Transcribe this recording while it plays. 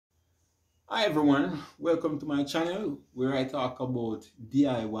Hi everyone, welcome to my channel where I talk about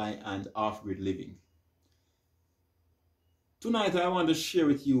DIY and off-grid living. Tonight I want to share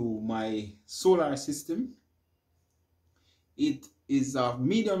with you my solar system. It is a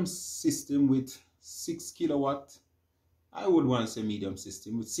medium system with 6 kilowatt. I would want to say medium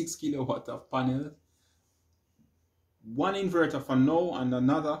system with 6 kilowatt of panel. One inverter for now and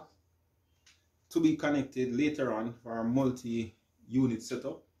another to be connected later on for a multi-unit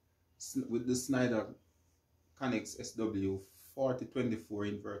setup with the Schneider Conext SW4024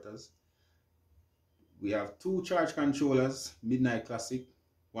 inverters. We have two charge controllers, MidNite Classic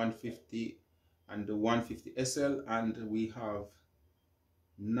 150 and the 150 SL, and we have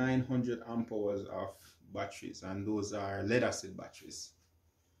 900 amp hours of batteries, and those are lead acid batteries.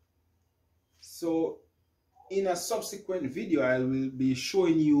 So in a subsequent video I will be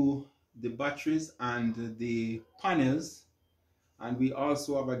showing you the batteries and the panels, and we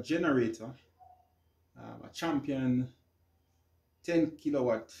also have a generator, a Champion 10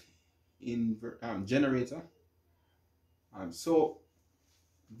 kilowatt generator. So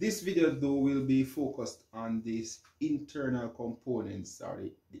this video though will be focused on these internal components,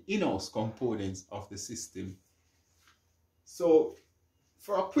 the in-house components of the system. So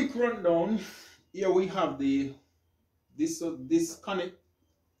for a quick rundown, here we have this Connect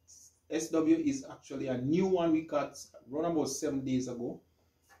SW is actually a new one we got around about 7 days ago.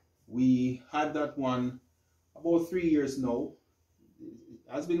 We had that one about 3 years now. It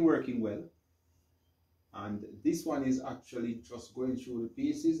has been working well, and this one is actually just going through the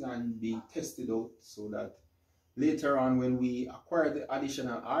paces and being tested out, so that later on when we acquire the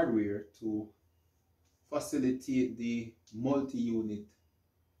additional hardware to facilitate the multi-unit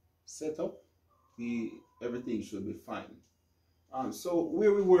setup, everything should be fine. So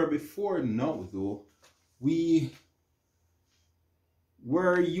where we were before now though, we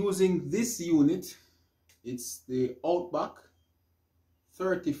were using this unit. It's the Outback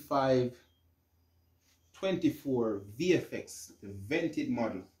 3524 VFX, the vented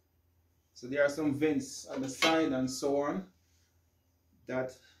model. So there are some vents on the side and so on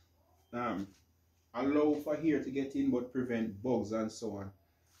that allow for air to get in but prevent bugs and so on.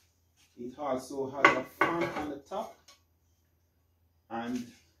 It also has a fan on the top, and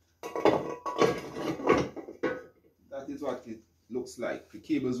that is what it looks like. The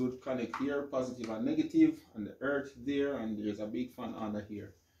cables would connect here, positive and negative, and the earth there, and there's a big fan under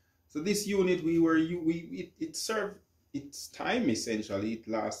here. So this unit it served its time essentially. It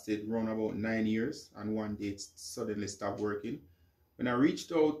lasted around about 9 years, and one day it suddenly stopped working. When I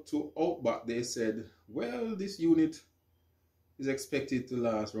reached out to Outback, they said, well, this unit is expected to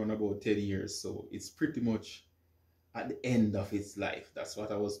last around about 10 years, so it's pretty much at the end of its life. That's what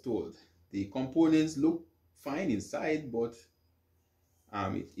I was told. The components look fine inside, but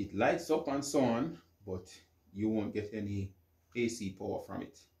it lights up and so on, but you won't get any AC power from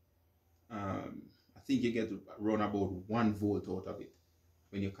it. I think you get around about 1 volt out of it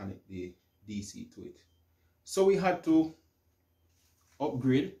when you connect the DC to it. So we had to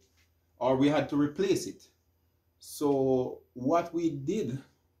upgrade, or we had to replace it. So what we did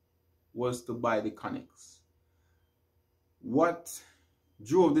was to buy the Conext. What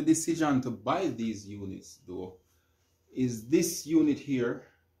drove the decision to buy these units though is this unit here,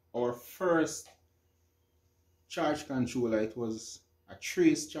 our first charge controller. It was a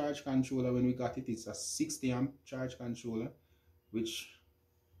trace charge controller when we got it. It's a 60 amp charge controller, which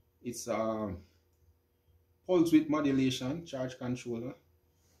it's a pulse width modulation charge controller.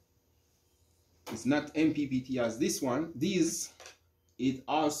 It's not MPPT as this one. It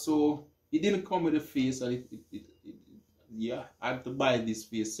didn't come with a face, and yeah, I had to buy this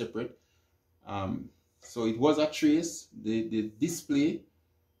face separate. So it was a trace. The display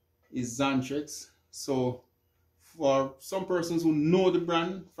is Xantrex. So for some persons who know the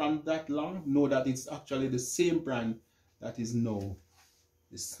brand from that long, know that it's actually the same brand that is now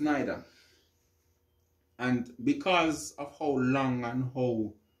the Schneider. And because of how long and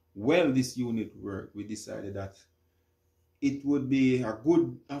how well this unit worked, we decided that it would be of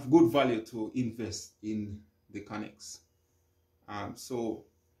good value to invest in the Conext. So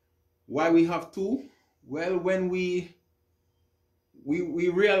why we have two? Well, when we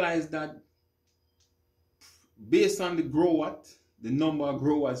realized that based on the number of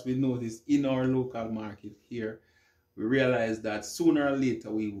growers we noticed in our local market here, we realized that sooner or later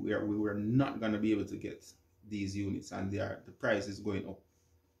we were not going to be able to get these units, and the price is going up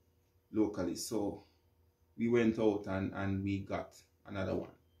locally. So we went out and we got another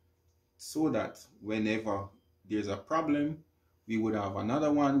one, so that whenever there's a problem, we would have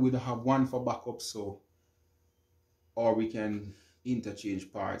another one. We'd have one for backup, so, or we can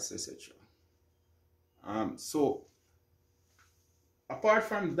interchange parts, etc. So apart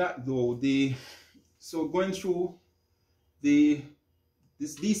from that though, so going through this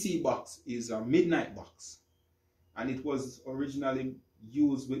DC box is a MidNite box, and it was originally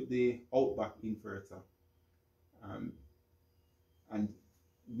used with the outback inverter. And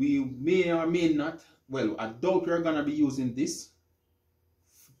we may or may not, well, I doubt we're gonna be using this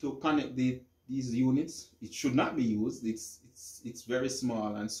to connect these units. It should not be used. It's very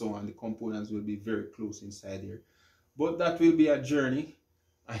small and so on. The components will be very close inside here. But that will be a journey,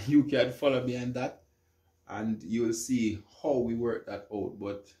 and you can follow me on that, and you'll see how we work that out.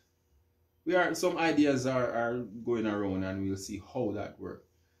 But some ideas are going around, and we'll see how that works.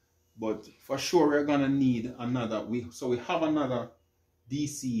 But for sure we're gonna need another. So we have another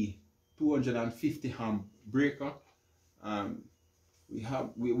DC 250 amp breaker.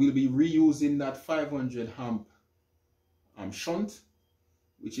 We will be reusing that 500 amp shunt,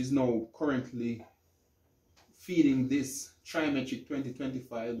 which is now currently feeding this Trimetric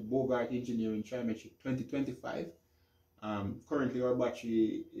 2025, the Bogart Engineering Trimetric 2025. Currently our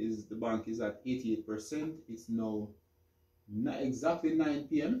battery the bank is at 88%. It's now not exactly 9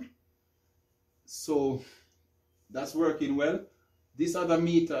 p.m. So that's working well. This other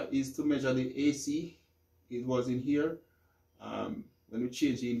meter is to measure the AC. It was in here. When we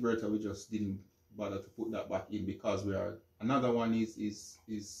changed the inverter, we just didn't bother to put that back in, because another one is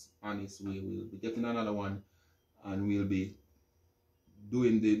on its way. We'll be getting another one, and we'll be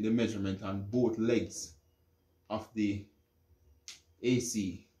doing the measurement on both legs of the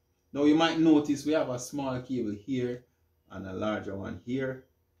AC. Now you might notice we have a small cable here and a larger one here,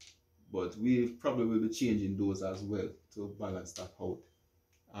 but we probably will be changing those as well to balance that out.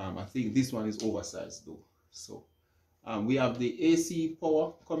 I think this one is oversized though. So we have the AC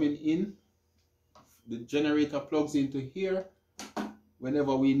power coming in. The generator plugs into here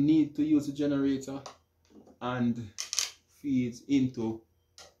whenever we need to use the generator, and feeds into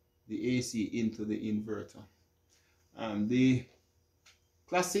the AC into the inverter. The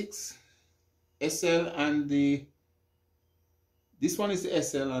classics SL, and this one is the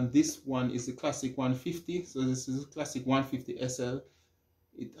SL, and this one is the classic 150. So this is classic 150 SL.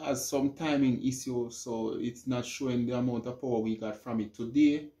 It has some timing issue, so it's not showing the amount of power we got from it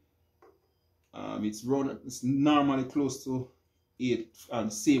today. It's normally close to 8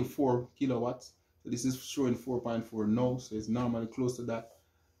 and same 4 kilowatts. So this is showing 4.4 now, so it's normally close to that.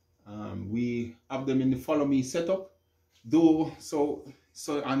 We have them in the follow me setup though,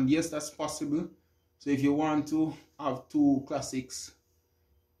 and yes, that's possible. So if you want to have two classics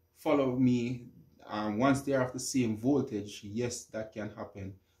follow me, once they are of the same voltage, yes, that can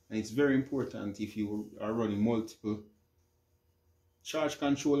happen. And it's very important, if you are running multiple charge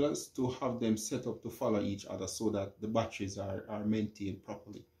controllers, to have them set up to follow each other so that the batteries are maintained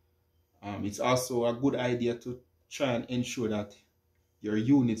properly. It's also a good idea to try and ensure that your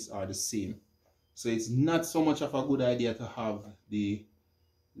units are the same. So it's not so much of a good idea to have the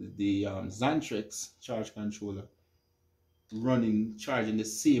Xantrex charge controller charging the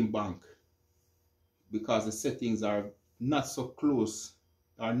same bank, because the settings are not so close,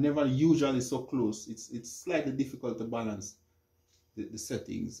 are never usually so close. It's slightly difficult to balance the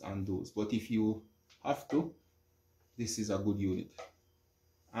settings on those, but if you have to, this is a good unit.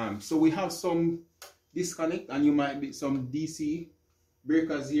 So we have some disconnect, and you might be some DC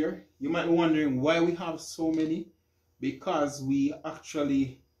breakers here. You might be wondering why we have so many. Because we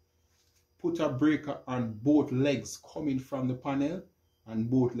actually put a breaker on both legs coming from the panel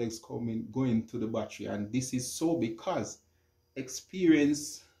and both legs going to the battery. And this is so because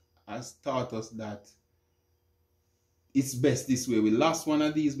experience has taught us that it's best this way. We lost one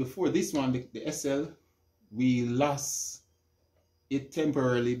of these before. This one, the SL, we lost it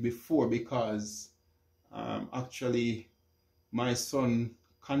temporarily before because actually my son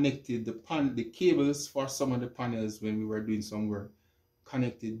connected the cables for some of the panels when we were doing some work,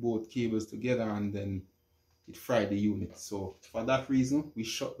 connected both cables together, and then it fried the unit. So for that reason, we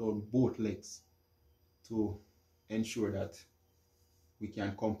shut down both legs to ensure that we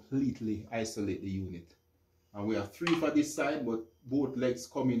can completely isolate the unit. And we have 3 for this side, but both legs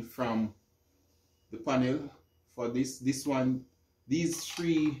coming from the panel. For this one, these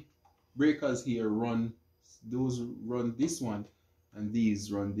 3 breakers here run this one, and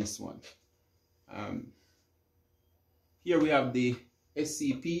these run this one. Here we have the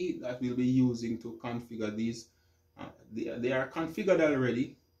SCP that we'll be using to configure these. They are configured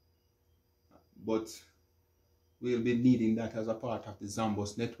already, but we'll be needing that as a part of the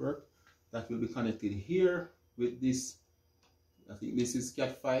Zambus network that will be connected here with this. I think this is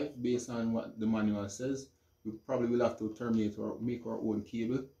Cat 5 based on what the manual says. We probably will have to terminate or make our own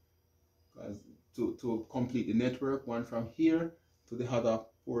cable to complete the network, one from here to the other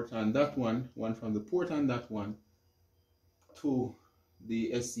port on that one from the port on that one to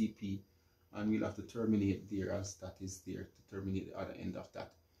the SCP, and we'll have to terminate there as that is there to terminate the other end of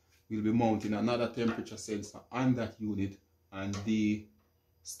that. We'll be mounting another temperature sensor on that unit, and the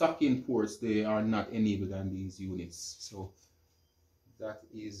stocking ports, they are not enabled on these units. So that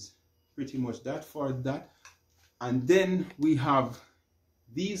is pretty much that for that. And then we have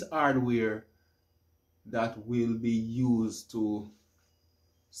these hardware that will be used to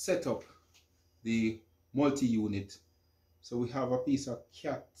set up the multi-unit. So we have a piece of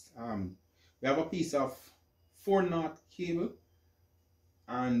we have a piece of 4-knot cable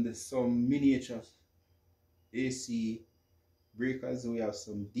and some miniature AC breakers. We have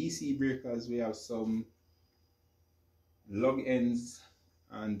some DC breakers. We have some lug ends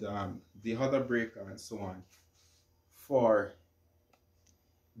and the other breaker and so on for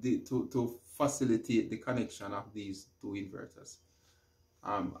to facilitate the connection of these two inverters.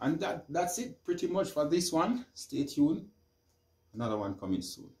 And that's it pretty much for this one. Stay tuned. Another one coming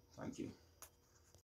soon. Thank you.